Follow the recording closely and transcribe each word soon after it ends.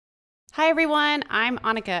Hi, everyone. I'm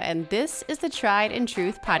Annika, and this is the Tried and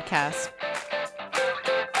Truth podcast.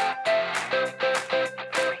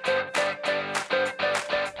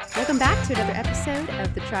 Welcome back to another episode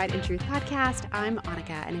of the Tried and Truth podcast. I'm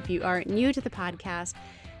Annika, and if you are new to the podcast,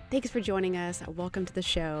 thanks for joining us. Welcome to the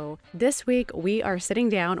show. This week, we are sitting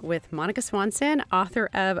down with Monica Swanson, author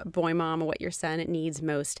of Boy Mom, What Your Son Needs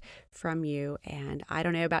Most from You. And I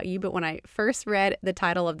don't know about you, but when I first read the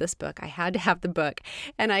title of this book, I had to have the book.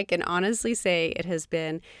 And I can honestly say it has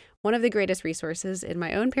been one of the greatest resources in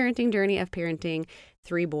my own parenting journey of parenting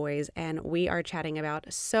three boys. And we are chatting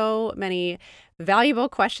about so many valuable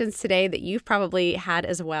questions today that you've probably had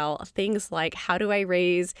as well. Things like, how do I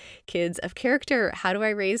raise kids of character? How do I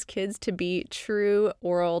raise kids to be true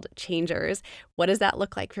world changers? What does that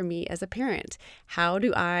look like for me as a parent? How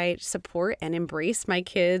do I support and embrace my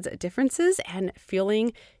kids' differences and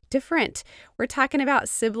feeling different? We're talking about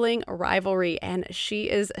sibling rivalry, and she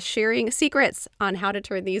is sharing secrets on how to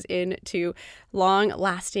turn these into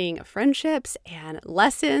long-lasting friendships and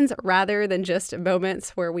lessons rather than just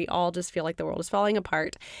moments where we all just feel like the world is falling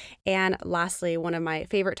apart. And lastly, one of my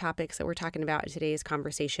favorite topics that we're talking about in today's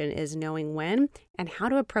conversation is knowing when and how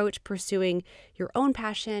to approach pursuing your own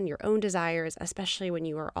passion, your own desires, especially when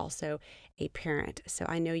you are also a parent. So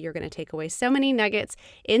I know you're going to take away so many nuggets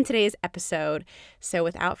in today's episode. So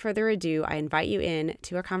without further ado, I invite you in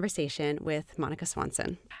to a conversation with Monica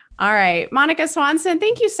Swanson. All right, Monica Swanson,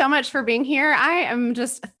 thank you so much for being here. I am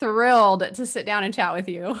just thrilled to sit down and chat with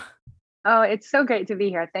you. Oh, it's so great to be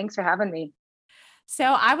here. Thanks for having me. So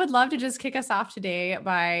I would love to just kick us off today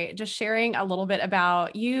by just sharing a little bit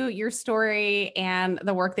about you, your story, and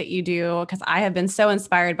the work that you do, because I have been so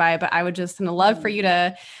inspired by it, but I would just love for you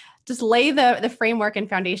to just lay the framework and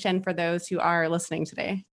foundation for those who are listening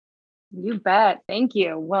today. You bet. Thank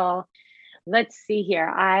you. Well, let's see here.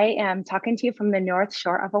 I am talking to you from the North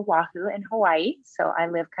Shore of Oahu in Hawaii. So I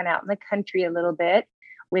live kind of out in the country a little bit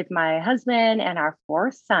with my husband and our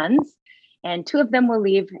four sons. And two of them will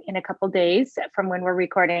leave in a couple days from when we're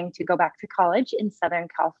recording to go back to college in Southern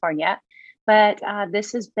California. But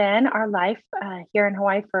this has been our life here in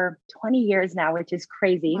Hawaii for 20 years now, which is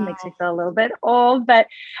crazy. Wow. Makes me feel a little bit old, but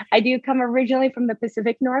I do come originally from the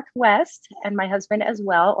Pacific Northwest, and my husband as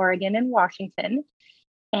well, Oregon and Washington.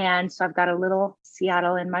 And so I've got a little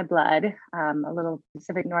Seattle in my blood, a little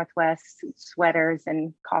Pacific Northwest, sweaters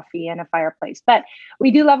and coffee and a fireplace. But we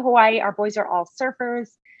do love Hawaii. Our boys are all surfers.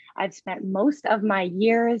 I've spent most of my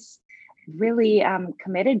years really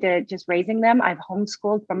committed to just raising them. I've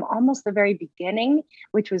homeschooled from almost the very beginning,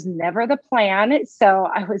 which was never the plan. So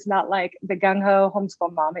I was not like the gung-ho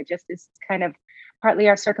homeschool mom. It just is kind of partly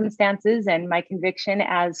our circumstances and my conviction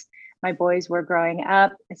as my boys were growing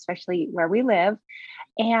up, especially where we live.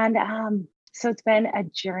 And so it's been a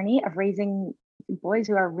journey of raising boys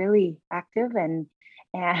who are really active and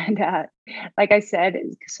like I said,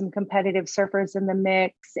 some competitive surfers in the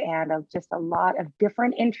mix, and just a lot of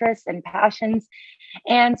different interests and passions.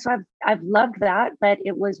 And so I've loved that. But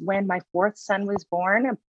it was when my fourth son was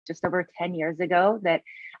born, just over 10 years ago, that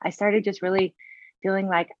I started just really feeling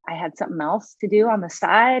like I had something else to do on the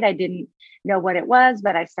side. I didn't know what it was,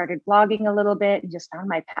 but I started blogging a little bit and just found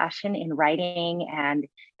my passion in writing and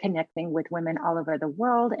connecting with women all over the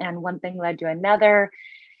world. And one thing led to another.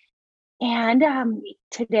 And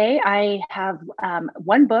today I have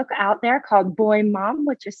one book out there called Boy Mom,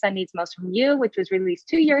 What Your Son Needs Most from You, which was released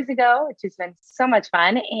 2 years ago, which has been so much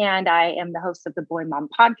fun. And I am the host of the Boy Mom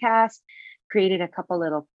podcast, created a couple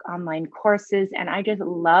little online courses, and I just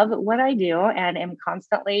love what I do and am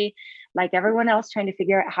constantly, like everyone else, trying to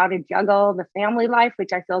figure out how to juggle the family life,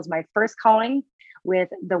 which I feel is my first calling, with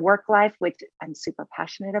the work life, which I'm super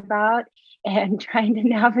passionate about, and trying to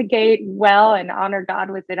navigate well and honor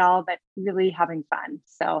God with it all, but really having fun.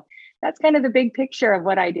 So that's kind of the big picture of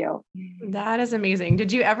what I do. That is amazing.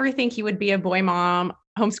 Did you ever think you would be a boy mom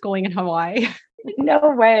homeschooling in Hawaii?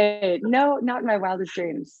 No way. No, not in my wildest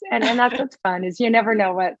dreams. And that's what's fun, is you never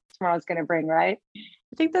know what tomorrow's going to bring, right?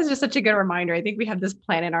 I think that's just such a good reminder. I think we have this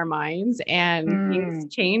plan in our minds, and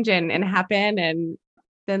things change and happen, and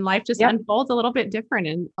then life just unfolds a little bit different.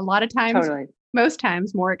 And a lot of times, most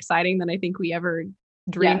times, more exciting than I think we ever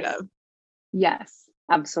dreamed of. Yes,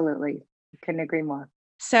 absolutely. Couldn't agree more.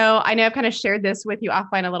 So I know I've kind of shared this with you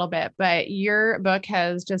offline a little bit, but your book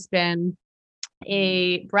has just been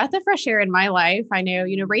a breath of fresh air in my life. I know,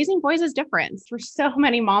 raising boys is different. For so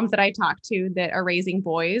many moms that I talk to that are raising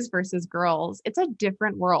boys versus girls, it's a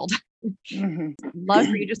different world. Love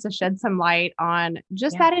for you just to shed some light on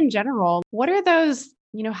just that in general. What are those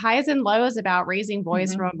highs and lows about raising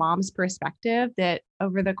boys Mhm. from a mom's perspective, that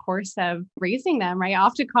over the course of raising them, right,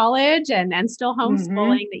 off to college and still Mhm.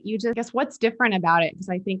 homeschooling, that you just, I guess, what's different about it? Because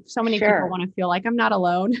I think so many people Sure. want to feel like I'm not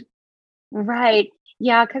alone. Right.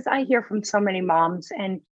 Yeah, because I hear from so many moms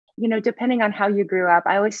and, depending on how you grew up,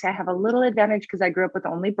 I always say I have a little advantage because I grew up with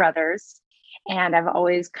only brothers. And I've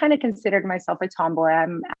always kind of considered myself a tomboy.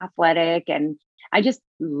 I'm athletic and I just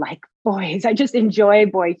like boys. I just enjoy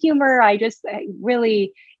boy humor. I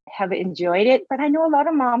really have enjoyed it. But I know a lot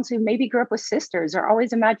of moms who maybe grew up with sisters or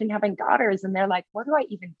always imagined having daughters and they're like, what do I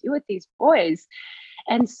even do with these boys?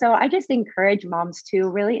 And so I just encourage moms to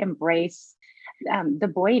really embrace the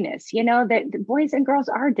boyness, that the boys and girls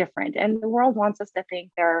are different, and the world wants us to think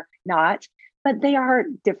they're not, but they are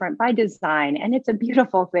different by design. And it's a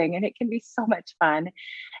beautiful thing, and it can be so much fun.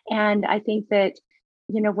 And I think that,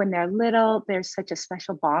 when they're little, there's such a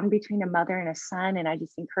special bond between a mother and a son. And I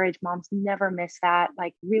just encourage moms never miss that.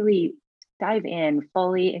 Like, really dive in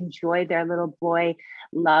fully, enjoy their little boy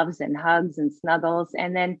loves and hugs and snuggles.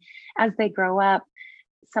 And then as they grow up,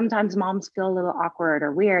 sometimes moms feel a little awkward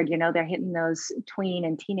or weird. They're hitting those tween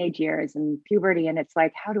and teenage years and puberty, and it's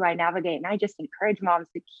like, how do I navigate? And I just encourage moms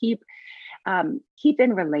to keep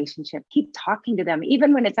in relationship, keep talking to them,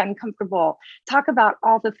 even when it's uncomfortable. Talk about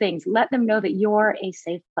all the things. Let them know that you're a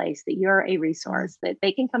safe place, that you're a Mm. resource, that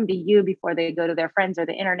they can come to you before they go to their friends or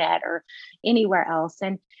the internet or anywhere else.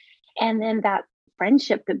 And then that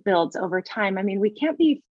friendship that builds over time. I mean, we can't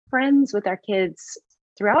be friends with our kids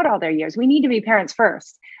throughout all their years. We need to be parents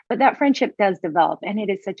first, but that friendship does develop, and it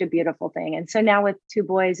is such a beautiful thing. And so now with two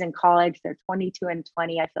boys in college, they're 22 and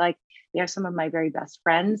 20. I feel like they are some of my very best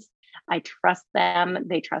friends. I trust them.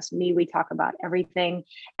 They trust me. We talk about everything.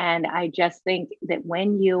 And I just think that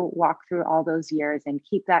when you walk through all those years and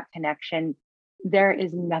keep that connection, there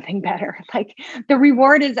is nothing better. Like, the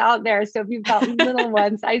reward is out there. So if you've got little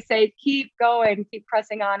ones, I say keep going, keep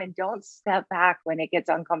pressing on, and don't step back when it gets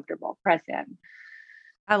uncomfortable. Press in.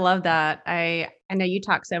 I love that. I know you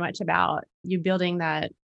talk so much about you building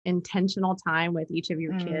that intentional time with each of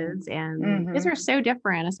your Mm. kids, and kids Hmm. are so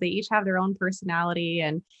different as they each have their own personality.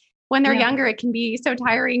 And when they're Yeah. younger, it can be so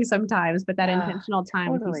tiring sometimes, but that Ah, intentional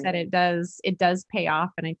time, like you said, totally. it does pay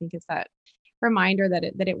off. And I think it's that reminder that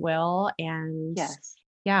it will. And Yes.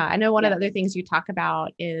 yeah, I know one of the other Yes. things you talk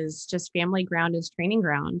about is just family ground is training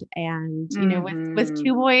ground. And, with Hmm.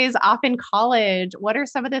 two boys off in college, what are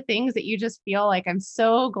some of the things that you just feel like I'm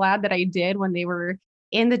so glad that I did when they were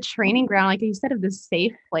in the training ground, like you said, of this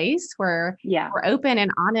safe place where Yeah. we're open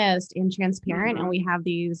and honest and transparent, and Hmm. we have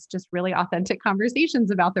these just really authentic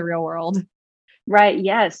conversations about the real world. Right.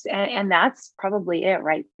 Yes. And that's probably it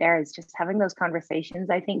right there, is just having those conversations.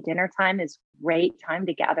 I think dinner time is great time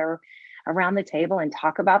to gather around the table and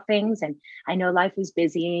talk about things. And I know life is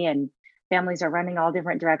busy and families are running all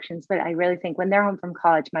different directions, but I really think when they're home from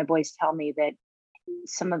college, my boys tell me that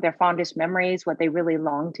some of their fondest memories, what they really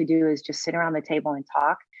long to do is just sit around the table and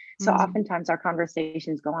talk. So Mm. oftentimes our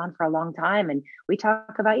conversations go on for a long time and we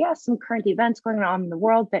talk about, yeah, some current events going on in the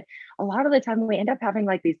world. But a lot of the time we end up having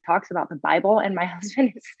like these talks about the Bible. And my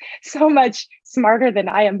husband is so much smarter than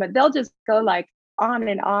I am, but they'll just go like on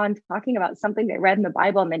and on talking about something they read in the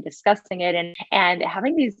Bible and then discussing it and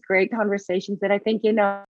having these great conversations that I think,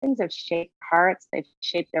 things have shaped hearts, they've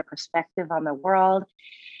shaped their perspective on the world.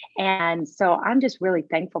 And so I'm just really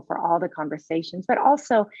thankful for all the conversations, but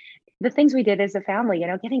also the things we did as a family,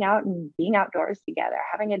 getting out and being outdoors together,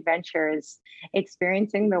 having adventures,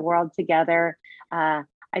 experiencing the world together.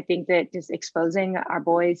 I think that just exposing our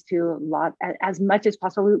boys to a lot as much as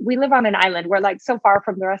possible. We live on an island. We're like so far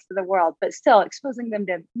from the rest of the world, but still exposing them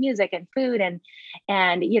to music and food and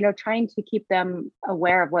trying to keep them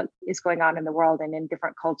aware of what is going on in the world and in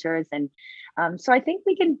different cultures. And so I think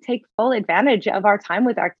we can take full advantage of our time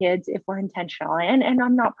with our kids if we're intentional. And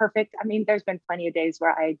I'm not perfect. I mean, there's been plenty of days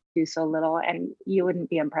where I do so little, and you wouldn't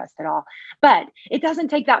be impressed at all. But it doesn't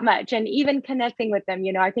take that much. And even connecting with them,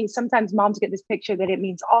 I think sometimes moms get this picture that it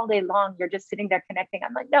means all day long you're just sitting there connecting.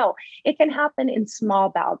 I'm like, no, it can happen in small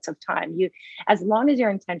bouts of time. As long as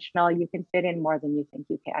you're intentional, you can fit in more than you think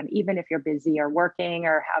you can, even if you're busy or working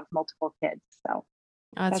or have multiple kids. So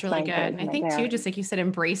Oh, that's that's my really good. And I encouragement think too, there. just like you said,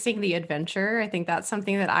 embracing the adventure. I think that's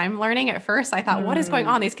something that I'm learning. At first, I thought, what is going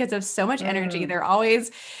on? Mm, These kids have so much energy. mm. They're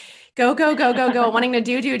always go, go, go, go, go, wanting to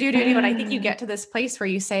do, do, do, do, do. And I think you get to this place where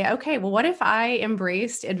you say, okay, well, what if I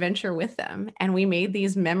embraced adventure with them and we made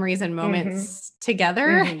these memories and Mhm, moments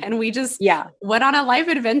together mhm. and we just Yeah, went on a life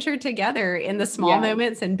adventure together in the small yes,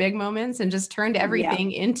 moments and big moments and just turned yeah,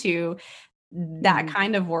 everything into that mhm,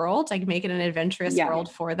 kind of world, like make it an adventurous yeah,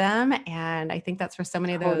 world for them. And I think that's where so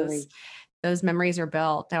many of those totally. those memories are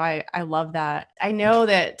built. No, I love that. I know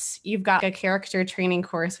that you've got a character training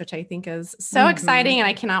course, which I think is so exciting, and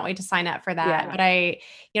I cannot wait to sign up for that. Yeah. But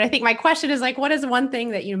I think my question is like, what is one thing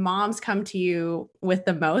that moms come to you with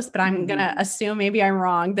the most? But I'm going to assume, maybe I'm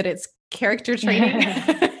wrong, that it's character training.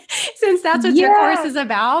 Since that's what your course is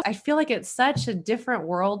about. I feel like it's such a different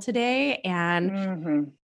world today,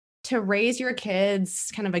 and to raise your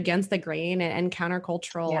kids kind of against the grain and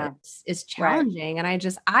countercultural is challenging. Right.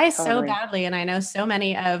 And I so badly, and I know so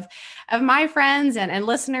many of my friends and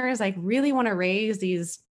listeners, like, really want to raise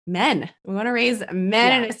these men. We want to raise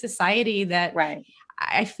men in a society that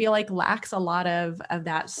I feel like lacks a lot of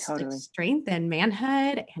that strength and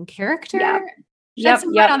manhood and character. Shed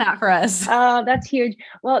some light on that for us. Oh, that's huge.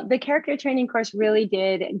 Well, the character training course really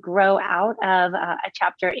did grow out of a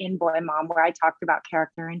chapter in Boy Mom where I talked about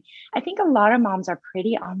character. And I think a lot of moms are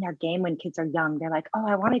pretty on their game when kids are young. They're like, oh,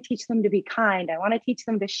 I want to teach them to be kind. I want to teach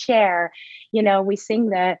them to share. We sing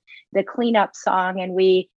the cleanup song and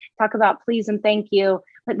we talk about please and thank you.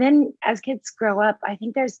 But then as kids grow up, I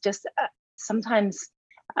think there's just sometimes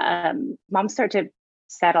moms start to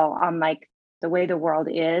settle on like the way the world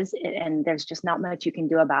is, and there's just not much you can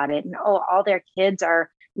do about it. And all their kids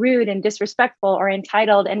are rude and disrespectful or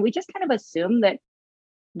entitled. And we just kind of assume that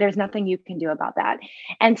there's nothing you can do about that.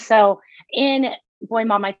 And so in Boy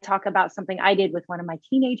Mom, I talk about something I did with one of my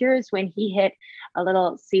teenagers when he hit a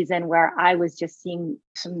little season where I was just seeing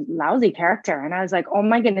some lousy character. And I was like, oh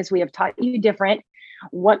my goodness, we have taught you different.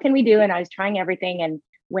 What can we do? And I was trying everything. And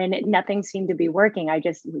when nothing seemed to be working, I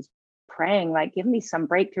just was praying, like, give me some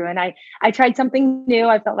breakthrough. And I tried something new.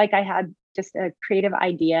 I felt like I had just a creative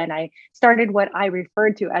idea, and I started what I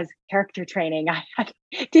referred to as character training. I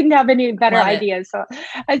didn't have any better ideas. So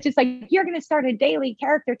I was just like, you're going to start a daily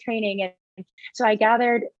character training. And so I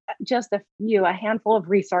gathered just a handful of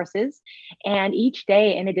resources. And each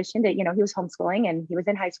day, in addition to, he was homeschooling and he was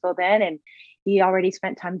in high school then, and he already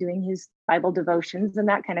spent time doing his Bible devotions and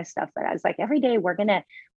that kind of stuff. But I was like, every day we're going to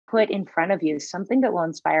put in front of you something that will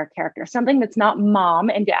inspire character, something that's not mom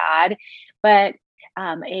and dad, but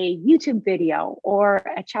a YouTube video or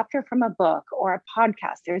a chapter from a book or a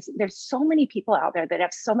podcast. There's so many people out there that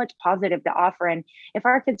have so much positive to offer. And if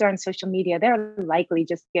our kids are on social media, they're likely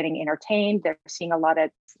just getting entertained. They're seeing a lot of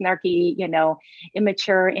snarky,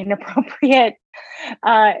 immature, inappropriate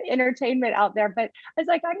entertainment out there. But I was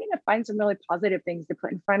like, I'm going to find some really positive things to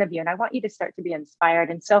put in front of you. And I want you to start to be inspired.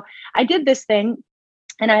 And so I did this thing.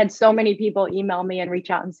 And I had so many people email me and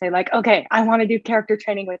reach out and say like, okay, I want to do character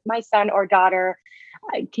training with my son or daughter.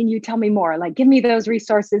 Can you tell me more? Like, give me those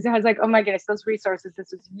resources. And I was like, oh my goodness, those resources,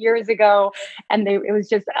 this was years ago. And it was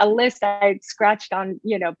just a list I scratched on,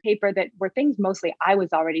 paper that were things mostly I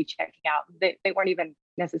was already checking out. They weren't even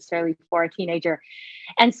necessarily for a teenager.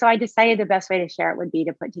 And so I decided the best way to share it would be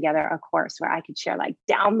to put together a course where I could share like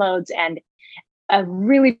downloads and a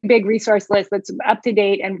really big resource list that's up to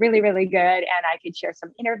date and really, really good. And I could share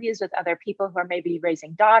some interviews with other people who are maybe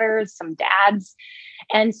raising daughters, some dads.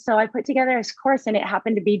 And so I put together this course, and it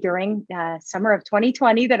happened to be during summer of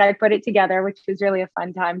 2020 that I put it together, which was really a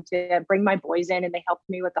fun time to bring my boys in, and they helped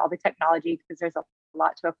me with all the technology because there's a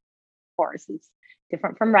lot to a course. It's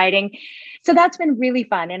different from writing. So that's been really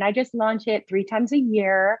fun. And I just launch it 3 times a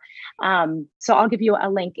year. So I'll give you a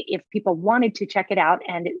link if people wanted to check it out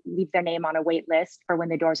and leave their name on a wait list for when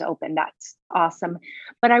the doors open. That's awesome.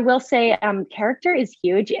 But I will say character is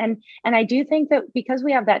huge. And I do think that because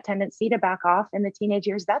we have that tendency to back off in the teenage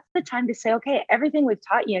years, that's the time to say, okay, everything we've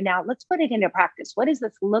taught you now, let's put it into practice. What does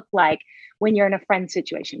this look like when you're in a friend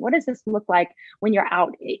situation? What does this look like when you're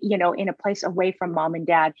out, in a place away from mom and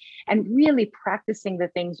dad, and really practicing the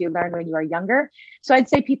things you learned when you were younger? So I'd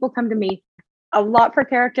say people come to me a lot for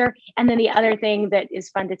character. And then the other thing that is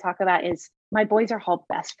fun to talk about is my boys are all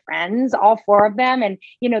best friends, all 4 of them. And,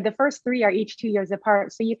 the first 3 are each 2 years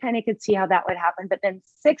apart. So you kind of could see how that would happen. But then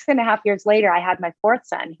 6.5 years later, I had my 4th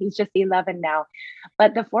son. He's just 11 now.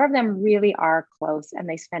 But the 4 of them really are close, and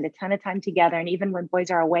they spend a ton of time together. And even when boys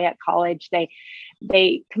are away at college,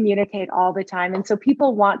 they communicate all the time. And so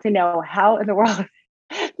people want to know how in the world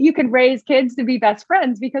you can raise kids to be best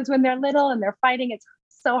friends, because when they're little and they're fighting, it's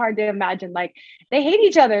so hard to imagine, like, they hate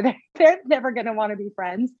each other. They're never going to want to be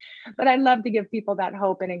friends. But I love to give people that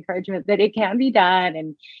hope and encouragement that it can be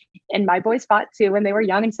done. And my boys fought too when they were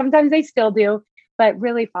young, and sometimes they still do. But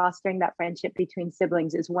really fostering that friendship between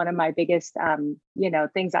siblings is one of my biggest,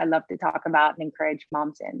 things I love to talk about and encourage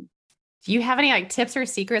moms in. Do you have any tips or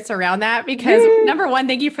secrets around that? Because number one,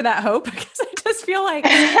 thank you for that hope, because I just feel like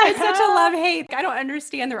it's such a love-hate. I don't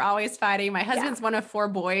understand. They're always fighting. My husband's one of 4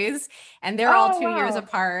 boys, and they're all 2 years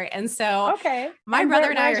apart. And so my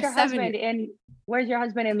brother and I are 7. Where's your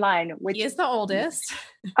husband in line? He is the oldest.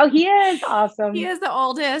 Oh, he is awesome. He is the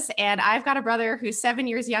oldest. And I've got a brother who's 7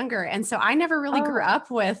 years younger. And so I never really grew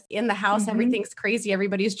up with in the house, everything's crazy.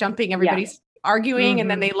 Everybody's jumping, everybody's arguing,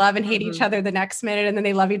 and then they love and hate each other the next minute. And then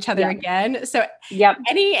they love each other again. So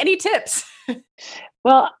any tips?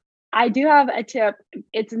 Well, I do have a tip.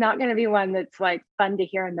 It's not going to be one that's like fun to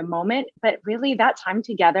hear in the moment, but really that time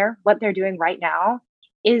together, what they're doing right now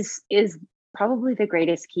is probably the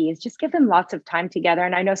greatest key, is just give them lots of time together.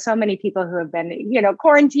 And I know so many people who have been,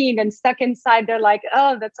 quarantined and stuck inside, they're like,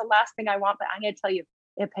 oh, that's the last thing I want. But I'm going to tell you,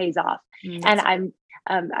 it pays off. And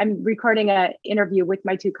I'm recording an interview with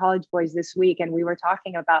my 2 college boys this week. And we were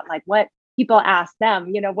talking about like what people ask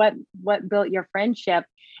them, what built your friendship.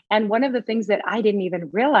 And one of the things that I didn't even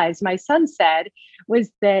realize my son said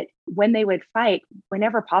was that when they would fight,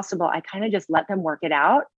 whenever possible, I kind of just let them work it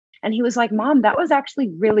out. And he was like, Mom, that was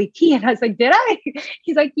actually really key. And I was like, did I?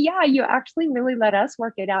 He's like, yeah, you actually really let us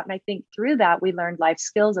work it out. And I think through that, we learned life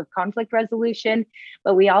skills of conflict resolution,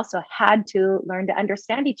 but we also had to learn to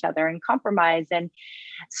understand each other and compromise. And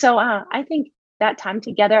so I think that time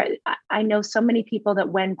together, I know so many people that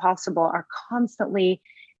when possible are constantly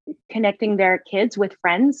connecting their kids with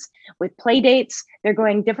friends, with play dates. They're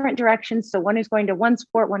going different directions. So one is going to one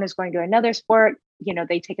sport, one is going to another sport.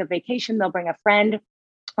 They take a vacation, they'll bring a friend,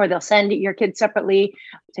 or they'll send your kids separately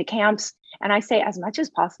to camps. And I say, as much as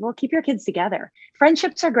possible, keep your kids together.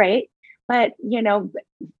 Friendships are great, but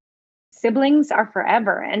siblings are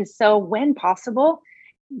forever. And so when possible,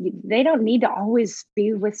 they don't need to always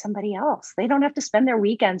be with somebody else. They don't have to spend their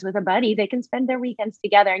weekends with a buddy. They can spend their weekends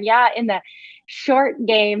together. And in the short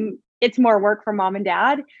game, it's more work for mom and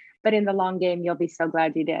dad, but in the long game, you'll be so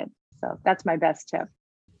glad you did. So that's my best tip.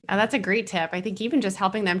 Oh, that's a great tip. I think even just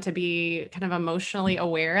helping them to be kind of emotionally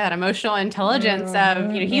aware, that emotional intelligence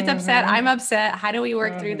of, he's upset, I'm upset. How do we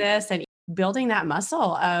work through this? And building that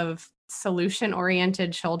muscle of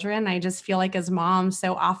solution-oriented children. I just feel like as moms,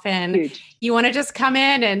 so often you want to just come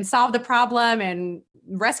in and solve the problem and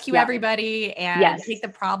rescue everybody and take the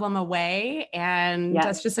problem away. And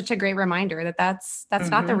that's just such a great reminder that that's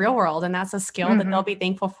not the real world. And that's a skill that they'll be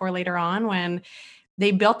thankful for later on when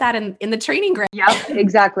they built that in the training ground. Yeah,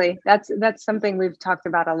 exactly. That's something we've talked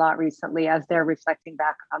about a lot recently as they're reflecting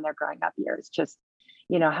back on their growing up years, just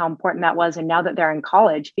how important that was. And now that they're in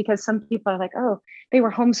college, because some people are like, oh, they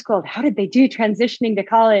were homeschooled. How did they do transitioning to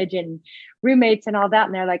college and roommates and all that?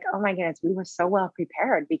 And they're like, oh my goodness, we were so well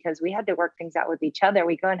prepared because we had to work things out with each other.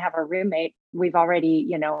 We go and have a roommate. We've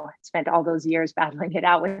already, spent all those years battling it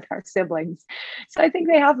out with our siblings. So I think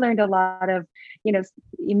they have learned a lot of,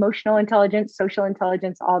 emotional intelligence, social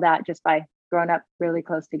intelligence, all that just by growing up really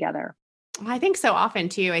close together. I think so often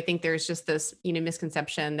too. I think there's just this,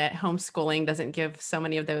 misconception that homeschooling doesn't give so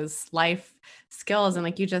many of those life skills. And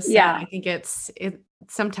like you just said, I think it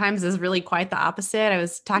sometimes is really quite the opposite. I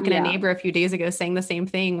was talking to a neighbor a few days ago saying the same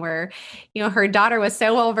thing where, her daughter was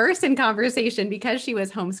so well versed in conversation because she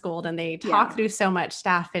was homeschooled and they talked through so much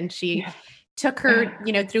stuff and she took her,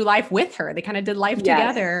 through life with her. They kind of did life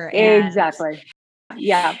together. Exactly.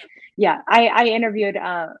 Yeah. Yeah. I interviewed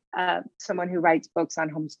someone who writes books on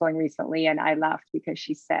homeschooling recently, and I laughed because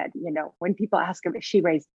she said, when people ask her, she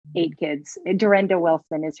raised 8 kids. Dorinda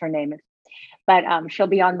Wilson is her name. But she'll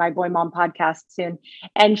be on my Boy Mom podcast soon.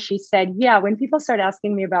 And she said, when people start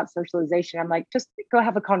asking me about socialization, I'm like, just go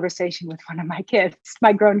have a conversation with one of my kids,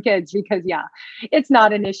 my grown kids, because it's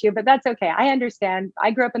not an issue, but that's okay. I understand.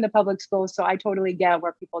 I grew up in the public schools, so I totally get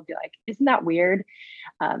where people be like, isn't that weird?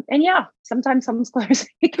 And sometimes homeschoolers,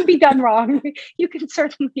 it can be done wrong. You can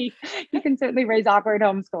certainly raise awkward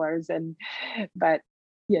homeschoolers, but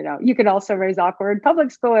you can also raise awkward public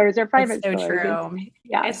schoolers or private schoolers. True.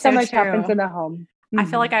 It's so much true. Happens in the home. I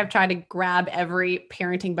feel like I've tried to grab every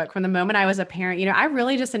parenting book from the moment I was a parent. I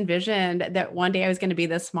really just envisioned that one day I was going to be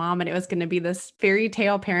this mom and it was going to be this fairy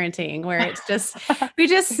tale parenting where it's just, we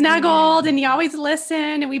just snuggled and you always listen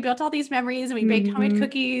and we built all these memories and we baked homemade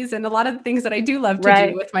cookies and a lot of the things that I do love to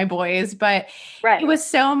do with my boys. But it was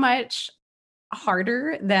so much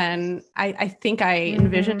harder than I think I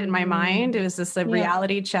envisioned in my mind. It was just a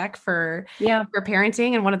reality check for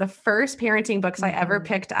parenting. And one of the first parenting books I ever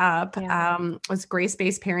picked up was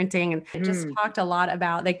Grace-Based Parenting. And it just talked a lot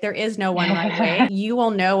about like, there is no one right way. You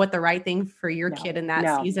will know what the right thing for your kid in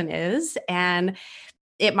that season is. And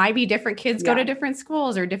it might be different kids go to different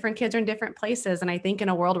schools or different kids are in different places. And I think in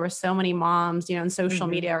a world where so many moms, in social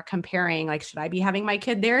media are comparing, like, should I be having my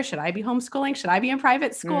kid there? Should I be homeschooling? Should I be in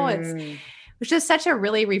private school? It's just such a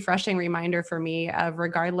really refreshing reminder for me of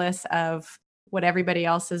regardless of what everybody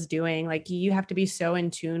else is doing, like you have to be so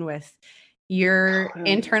in tune with, your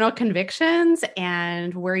Totally. internal convictions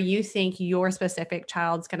and where you think your specific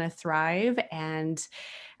child's going to thrive. And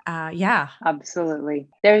yeah, Absolutely.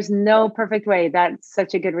 There's no perfect way. That's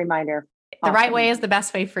such a good reminder. the right Awesome. way is the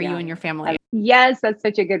best way for you Yeah. and your family. Yes, that's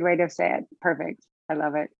such a good way to say it. Perfect. I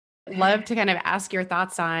love it. Love to kind of ask your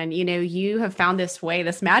thoughts on, you have found this way,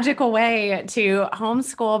 this magical way to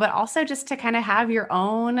homeschool, but also just to kind of have your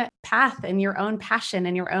own path and your own passion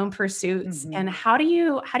and your own pursuits. Mhm. And how do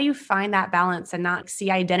you find that balance and not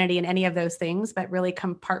see identity in any of those things, but really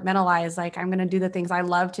compartmentalize, like, I'm going to do the things I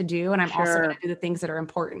love to do, and I'm also going Sure. to do the things that are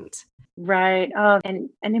important. Right. Oh, and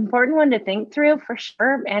an important one to think through for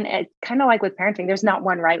sure. And it kind of like with parenting, there's not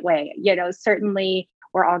one right way. Certainly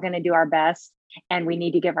we're all going to do our best and we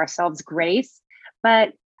need to give ourselves grace.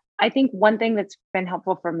 But I think one thing that's been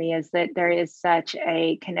helpful for me is that there is such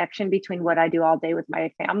a connection between what I do all day with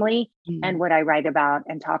my family and what I write about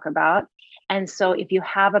and talk about. And so if you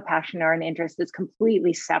have a passion or an interest that's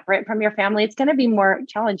completely separate from your family, it's going to be more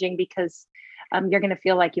challenging because you're going to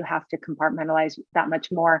feel like you have to compartmentalize that much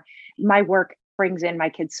more. My work brings in my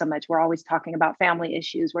kids so much. We're always talking about family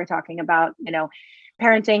issues. We're talking about,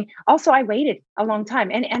 parenting. Also, I waited a long time.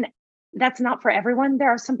 And that's not for everyone. There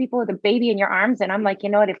are some people with a baby in your arms. And I'm like, you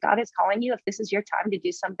know what, if God is calling you, if this is your time to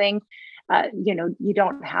do something, you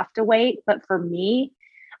don't have to wait. But for me,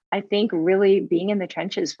 I think really being in the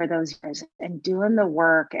trenches for those years and doing the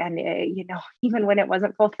work and, even when it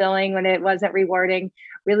wasn't fulfilling, when it wasn't rewarding,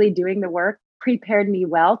 really doing the work prepared me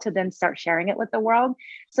well to then start sharing it with the world.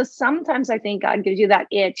 So sometimes I think God gives you that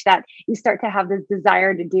itch that you start to have this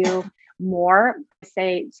desire to do more.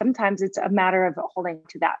 Say sometimes it's a matter of holding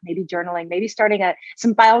to that, maybe journaling, maybe starting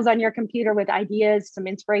some files on your computer with ideas, some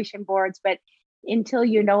inspiration boards. But until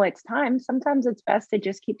you know it's time, sometimes it's best to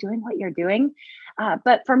just keep doing what you're doing.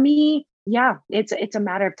 But for me, yeah, it's a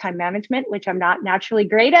matter of time management, which I'm not naturally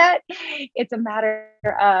great at. It's a matter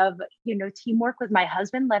of, teamwork with my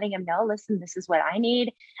husband, letting him know, listen, this is what I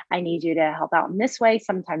need. I need you to help out in this way,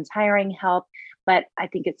 sometimes hiring help. But I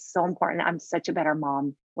think it's so important. I'm such a better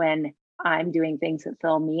mom when I'm doing things that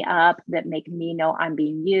fill me up, that make me know I'm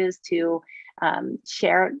being used to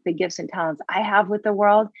share the gifts and talents I have with the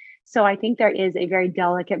world. So I think there is a very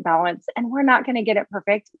delicate balance, and we're not going to get it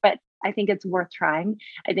perfect, but I think it's worth trying.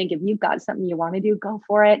 I think if you've got something you want to do, go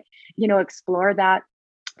for it. Explore that,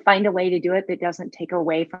 find a way to do it that doesn't take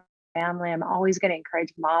away from family. I'm always going to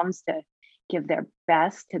encourage moms to give their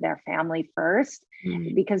best to their family first,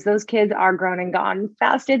 because those kids are grown and gone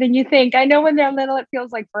faster than you think. I know when they're little, it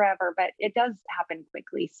feels like forever, but it does happen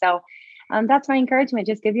quickly. So that's my encouragement.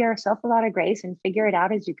 Just give yourself a lot of grace and figure it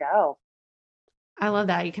out as you go. I love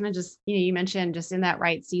that. You kind of just, you mentioned just in that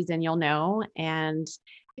right season, you'll know. And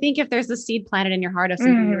I think if there's a seed planted in your heart of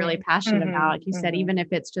something you're really passionate about, like you said, even if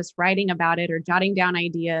it's just writing about it or jotting down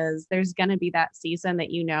ideas, there's going to be that season that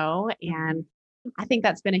And I think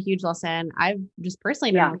that's been a huge lesson I've just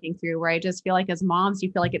personally been working through, where I just feel like as moms,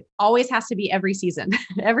 you feel like it always has to be every season.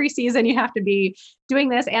 Every season you have to be doing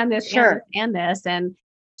this and this and this. And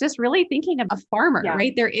just really thinking of a farmer,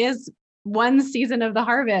 right? There is one season of the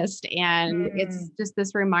harvest. And it's just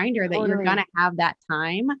this reminder that you're going to have that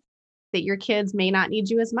time that your kids may not need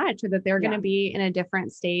you as much, or that they're going to be in a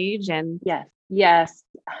different stage. And yes,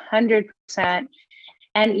 100%.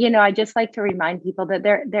 And, I just like to remind people that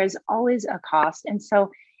there's always a cost. And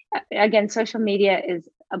so again, social media is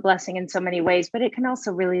a blessing in so many ways, but it can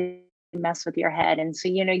also really mess with your head. And so,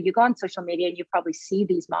 you go on social media and you probably see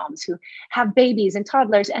these moms who have babies and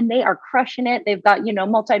toddlers and they are crushing it. They've got,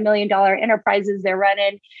 multi-million-dollar enterprises they're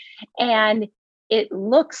running. And it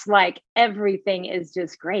looks like everything is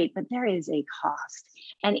just great, but there is a cost.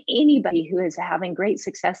 And anybody who is having great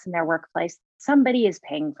success in their workplace, somebody is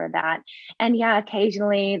paying for that. And yeah,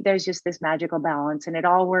 occasionally there's just this magical balance and it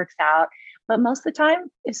all works out. But most of the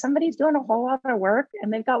time, if somebody's doing a whole lot of work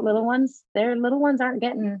and they've got little ones, their little ones aren't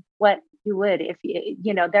getting what you would if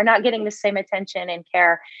they're not getting the same attention and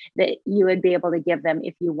care that you would be able to give them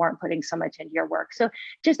if you weren't putting so much into your work. So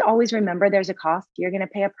just always remember there's a cost. You're going to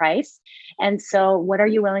pay a price. And so what are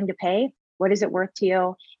you willing to pay? What is it worth to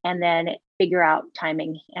you? And then figure out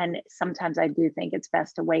timing. And sometimes I do think it's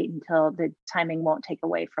best to wait until the timing won't take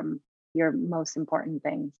away from your most important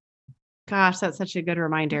things. Gosh, that's such a good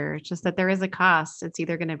reminder. Just that there is a cost. It's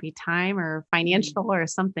either going to be time or financial or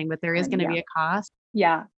something, but there is going to be a cost.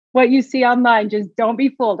 Yeah. What you see online, just don't be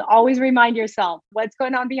fooled. Always remind yourself what's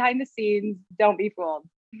going on behind the scenes. Don't be fooled.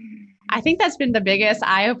 I think that's been the biggest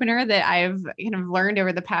eye opener that I've learned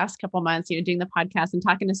over the past couple of months, doing the podcast and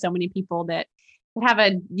talking to so many people that have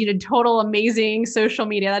a, total amazing social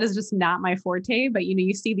media. That is just not my forte, but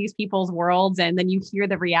you see these people's worlds and then you hear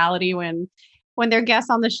the reality when when they're guests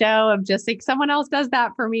on the show of just like someone else does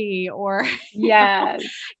that for me, or Yes,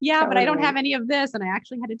 yeah, but I don't have totally. any of this, and I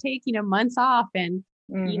actually had to take months off, and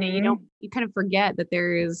Hmm. you kind of forget that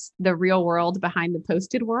there is the real world behind the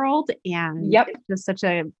posted world, and Yep. it's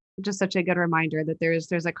just such a good reminder that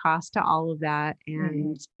there's a cost to all of that, Hmm.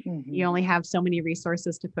 and you Hmm. only have so many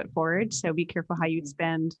resources to put forward, so be careful how you Hmm.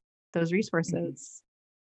 spend those Hmm. resources.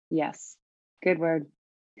 Yes. Good word.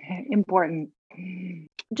 Important.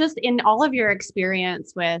 Just in all of your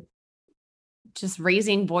experience with just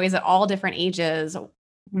raising boys at all different ages,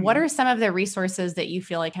 what Mhm. are some of the resources that you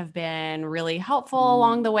feel like have been really helpful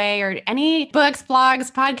along Mm. the way, or any books, blogs,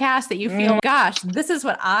 podcasts that you feel, Mm. gosh, this is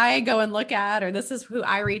what I go and look at, or this is who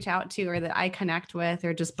I reach out to, or that I connect with,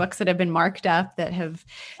 or just books that have been marked up that have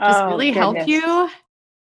just Oh, really helped goodness. you?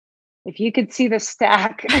 If you could see the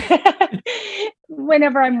stack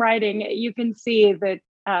whenever I'm writing, you can see that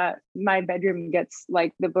my bedroom gets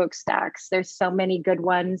like the book stacks. There's so many good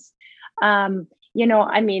ones. I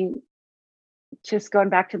mean, just going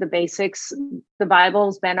back to the basics, the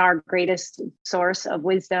Bible's been our greatest source of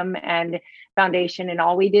wisdom and foundation in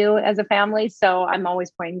all we do as a family. So I'm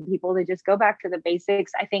always pointing people to just go back to the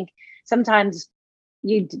basics. I think sometimes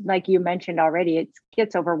like you mentioned already, it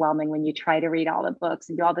gets overwhelming when you try to read all the books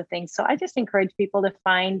and do all the things. So I just encourage people to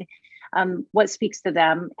find what speaks to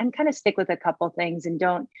them and kind of stick with a couple things, and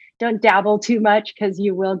don't dabble too much because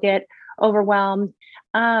you will get overwhelmed.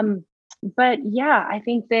 Um, but yeah, I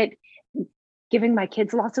think that giving my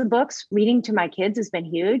kids lots of books, reading to my kids has been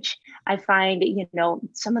huge. I find,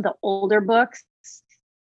 some of the older books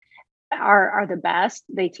are the best.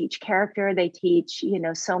 They teach character, they teach,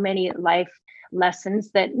 so many life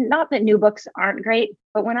lessons, that not that new books aren't great,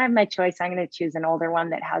 but when I have my choice, I'm going to choose an older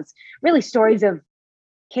one that has really stories of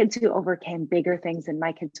kids who overcame bigger things than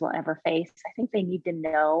my kids will ever face. I think they need to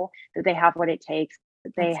know that they have what it takes,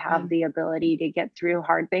 that they That's have good. the ability to get through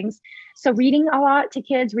hard things. So reading a lot to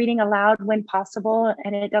kids, reading aloud when possible,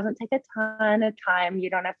 and it doesn't take a ton of time. You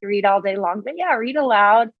don't have to read all day long, but yeah, read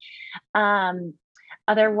aloud. Um,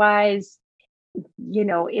 Otherwise,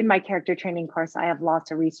 in my character training course, I have lots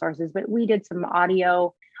of resources, but we did some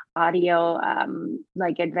audio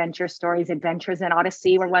like adventure stories. Adventures in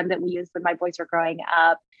Odyssey were one that we used when my boys were growing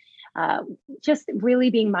up. uh, just really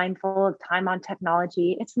being mindful of time on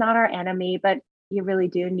technology. It's not our enemy, but you really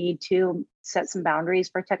do need to set some boundaries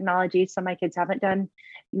for technology. So my kids haven't done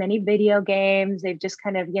many video games. They've just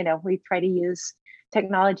kind of, we try to use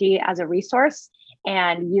technology as a resource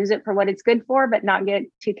and use it for what it's good for, but not get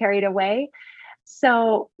too carried away.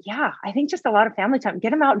 So yeah, I think just a lot of family time. Get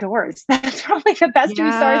them outdoors. That's probably the best Yeah.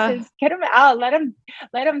 resources. Get them out. Let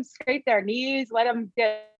them scrape their knees. Let them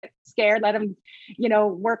get scared. Let them,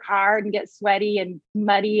 work hard and get sweaty and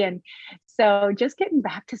muddy. And so just getting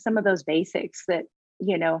back to some of those basics that,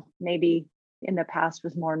 maybe in the past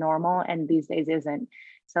was more normal and these days isn't.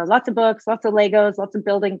 So lots of books, lots of Legos, lots of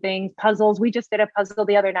building things, puzzles. We just did a puzzle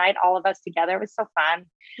the other night, all of us together. It was so fun.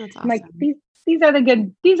 That's I'm like, awesome. these are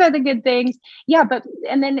the good things. Yeah, but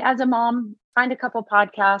and then as a mom, find a couple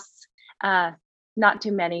podcasts, uh, not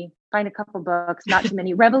too many. Find a couple books, not too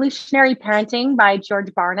many. Revolutionary Parenting by George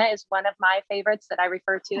Barna is one of my favorites that I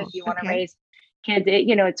refer to if Oh, you want to okay. raise kids.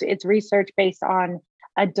 It's research based on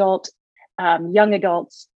adult, young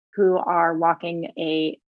adults who are walking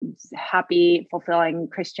a happy, fulfilling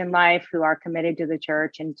Christian life, who are committed to the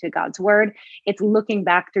church and to God's word. It's looking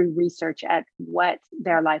back through research at what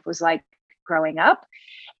their life was like growing up.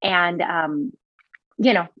 And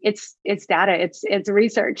it's data, it's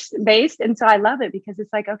research based. And so I love it because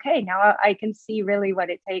it's like, okay, now I can see really what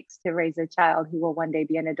it takes to raise a child who will one day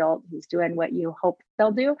be an adult who's doing what you hope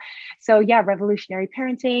they'll do. So yeah, Revolutionary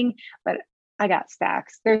Parenting. But I got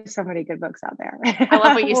stacks. There's so many good books out there. I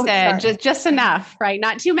love what I you won't said. start. Just enough, right?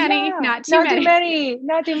 Not too many, Yeah, not too not too many. many,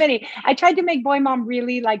 not too many. I tried to make Boy Mom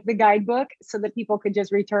really like the guidebook so that people could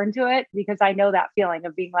just return to it, because I know that feeling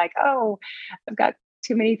of being like, oh, I've got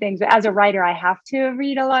too many things. As a writer, I have to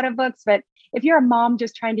read a lot of books. But if you're a mom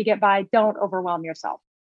just trying to get by, don't overwhelm yourself.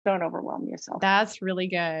 Don't overwhelm yourself. That's really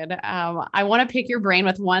good. I want to pick your brain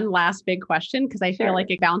with one last big question because I feel like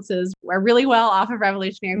Sure. it bounces really well off of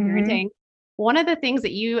revolutionary Hmm. parenting. One of the things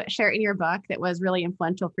that you share in your book that was really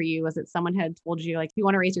influential for you was that someone had told you, like, if you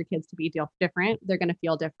want to raise your kids to be different, they're going to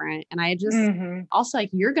feel different. And I just Hmm. also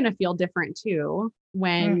like, you're going to feel different too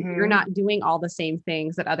when you're Hmm. not doing all the same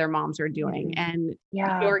things that other moms are doing. Hmm. And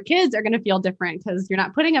Yeah. your kids are going to feel different because you're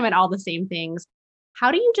not putting them in all the same things.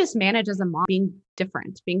 How do you just manage as a mom being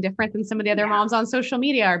different than some of the other Yeah. moms on social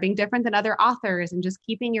media, or being different than other authors, and just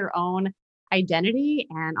keeping your own identity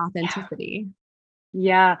and Yeah. authenticity?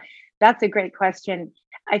 Yeah. That's a great question.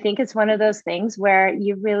 I think it's one of those things where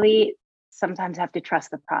you really sometimes have to trust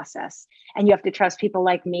the process, and you have to trust people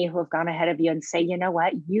like me who have gone ahead of you and say, you know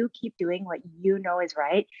what, you keep doing what you know is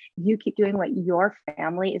right. You keep doing what your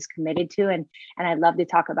family is committed to. And I love to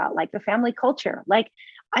talk about like the family culture. Like,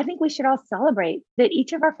 I think we should all celebrate that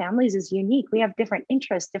each of our families is unique. We have different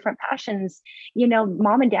interests, different passions.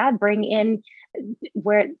 Mom and dad bring in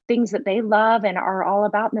where things that they love and are all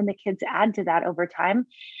about, and then the kids add to that over time.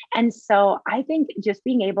 And so I think just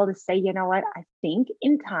being able to say, you know what, I think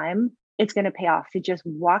in time it's going to pay off to just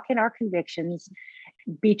walk in our convictions,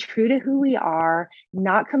 be true to who we are,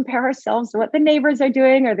 not compare ourselves to what the neighbors are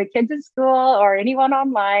doing or the kids at school or anyone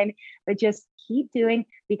online, but just keep doing,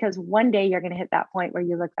 because one day you're going to hit that point where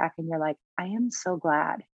you look back and you're like, I am so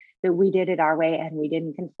glad that we did it our way and we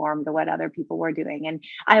didn't conform to what other people were doing. And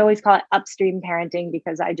I always call it upstream parenting,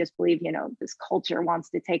 because I just believe, this culture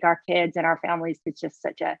wants to take our kids and our families to just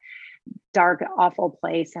such a dark, awful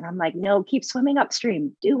place. And I'm like, no, keep swimming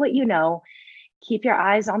upstream, do what you know, keep your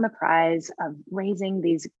eyes on the prize of raising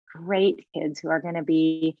these great kids who are going to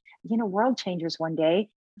be, world changers one day.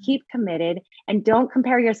 Keep committed and don't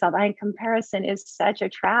compare yourself. Comparison is such a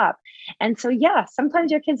trap. And so, yeah, sometimes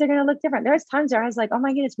your kids are going to look different. There's times where I was like, oh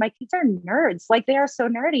my goodness, my kids are nerds. Like, they are so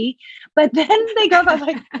nerdy. But then they go, I'm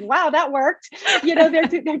like, wow, that worked.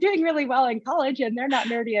 They're doing really well in college and they're not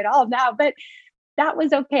nerdy at all now. But that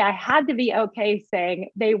was okay. I had to be okay saying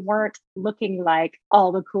they weren't looking like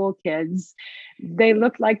all the cool kids. They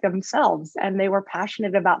looked like themselves, and they were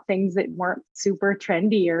passionate about things that weren't super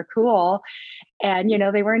trendy or cool. And,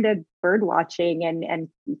 they were into bird watching and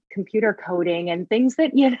computer coding and things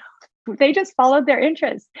that, they just followed their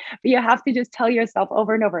interests. But you have to just tell yourself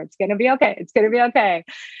over and over, it's going to be okay. It's going to be okay.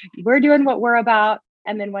 We're doing what we're about.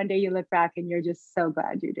 And then one day you look back and you're just so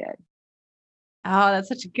glad you did. Oh, that's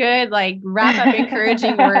such good, wrap up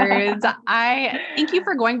encouraging words. I thank you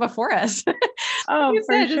for going before us. Oh,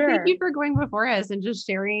 for sure. Thank you for going before us and just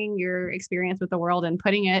sharing your experience with the world and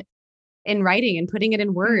putting it in writing and putting it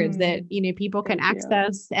in words that, people can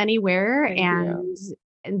access anywhere. And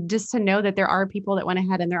just to know that there are people that went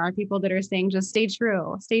ahead and there are people that are saying, just stay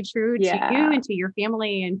true to you and to your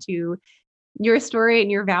family and to your story and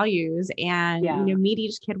your values, and, meet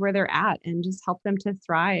each kid where they're at and just help them to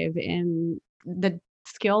thrive in the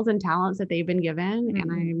skills and talents that they've been given.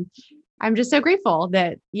 Mm-hmm. And I'm just so grateful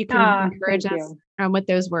that you can encourage us with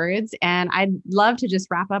those words. And I'd love to just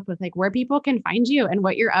wrap up with where people can find you and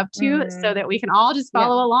what you're up to, so that we can all just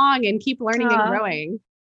follow along and keep learning and growing.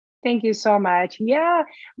 Thank you so much. Yeah,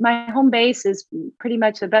 my home base is pretty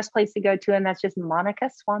much the best place to go to, and that's just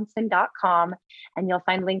monicaswanson.com. And you'll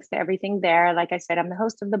find links to everything there. Like I said, I'm the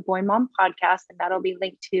host of the Boy Mom podcast, and that'll be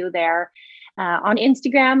linked to there. On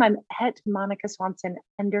Instagram, I'm at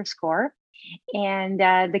 @MonicaSwanson_. And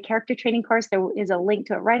the character training course, there is a link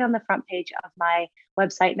to it right on the front page of my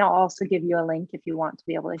website. And I'll also give you a link if you want to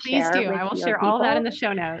be able to share. Please do. I will share all that in the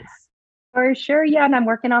show notes. For sure. Yeah. And I'm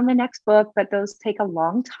working on the next book, but those take a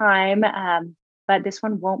long time. But this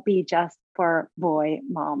one won't be just for boy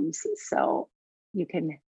moms. So you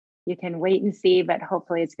can wait and see, but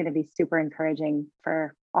hopefully it's going to be super encouraging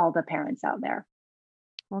for all the parents out there.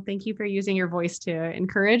 Well, thank you for using your voice to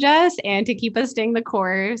encourage us and to keep us staying the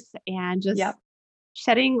course and just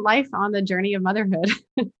shedding life on the journey of motherhood.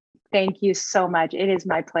 Thank you so much. It is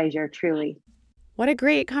my pleasure, truly. What a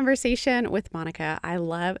great conversation with Monica. I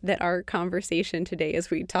love that our conversation today, as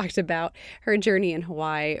we talked about her journey in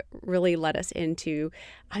Hawaii, really led us into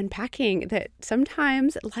unpacking that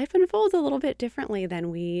sometimes life unfolds a little bit differently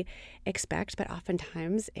than we expect, but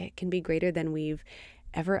oftentimes it can be greater than we've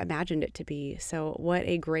ever imagined it to be. So what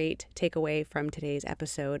a great takeaway from today's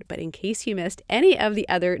episode. But in case you missed any of the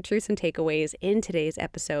other truths and takeaways in today's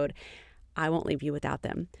episode, I won't leave you without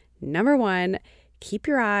them. Number one, keep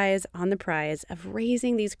your eyes on the prize of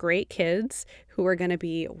raising these great kids who are going to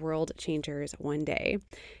be world changers one day.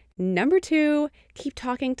 Number two, keep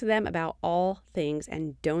talking to them about all things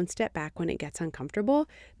and don't step back when it gets uncomfortable,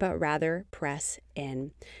 but rather press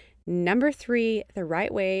in. Number three, the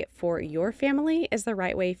right way for your family is the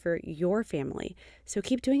right way for your family. So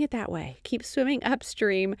keep doing it that way. Keep swimming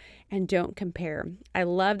upstream and don't compare. I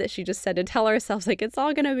love that she just said to tell ourselves, it's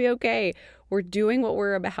all going to be okay. We're doing what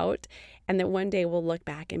we're about, and that one day we'll look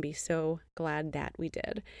back and be so glad that we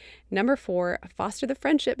did. Number four, foster the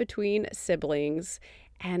friendship between siblings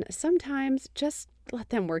and sometimes just let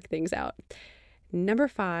them work things out. Number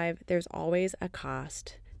five, there's always a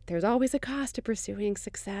cost. There's always a cost to pursuing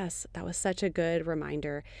success. That was such a good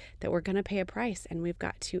reminder that we're going to pay a price, and we've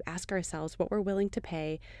got to ask ourselves what we're willing to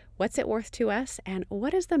pay, what's it worth to us, and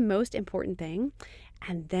what is the most important thing,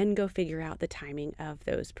 and then go figure out the timing of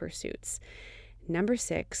those pursuits. Number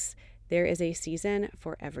six, there is a season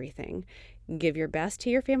for everything. Give your best to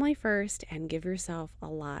your family first and give yourself a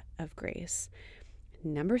lot of grace.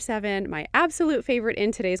 Number 7, my absolute favorite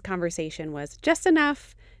in today's conversation was just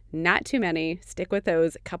enough, not too many. Stick with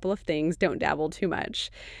those couple of things. Don't dabble too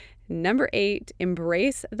much. Number 8,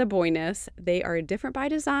 embrace the boyness. They are different by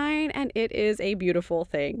design, and it is a beautiful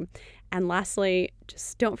thing. And lastly,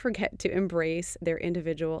 just don't forget to embrace their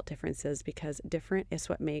individual differences, because different is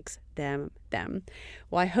what makes them them.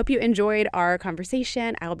 Well, I hope you enjoyed our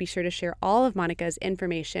conversation. I will be sure to share all of Monica's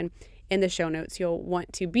information in the show notes. You'll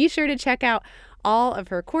want to be sure to check out all of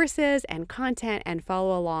her courses and content and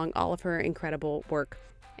follow along all of her incredible work.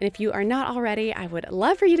 And if you are not already, I would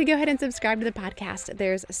love for you to go ahead and subscribe to the podcast.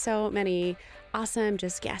 There's so many awesome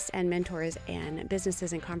just guests and mentors and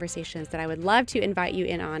businesses and conversations that I would love to invite you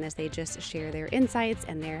in on as they just share their insights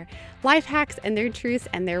and their life hacks and their truths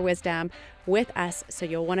and their wisdom with us. So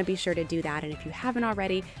you'll want to be sure to do that. And if you haven't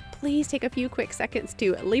already, please take a few quick seconds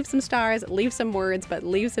to leave some stars, leave some words, but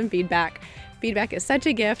leave some feedback. Feedback is such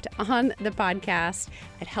a gift on the podcast.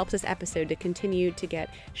 It helps this episode to continue to get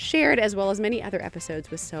shared, as well as many other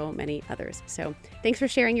episodes with so many others. So thanks for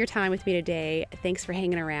sharing your time with me today. Thanks for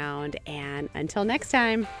hanging around. And until next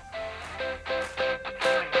time.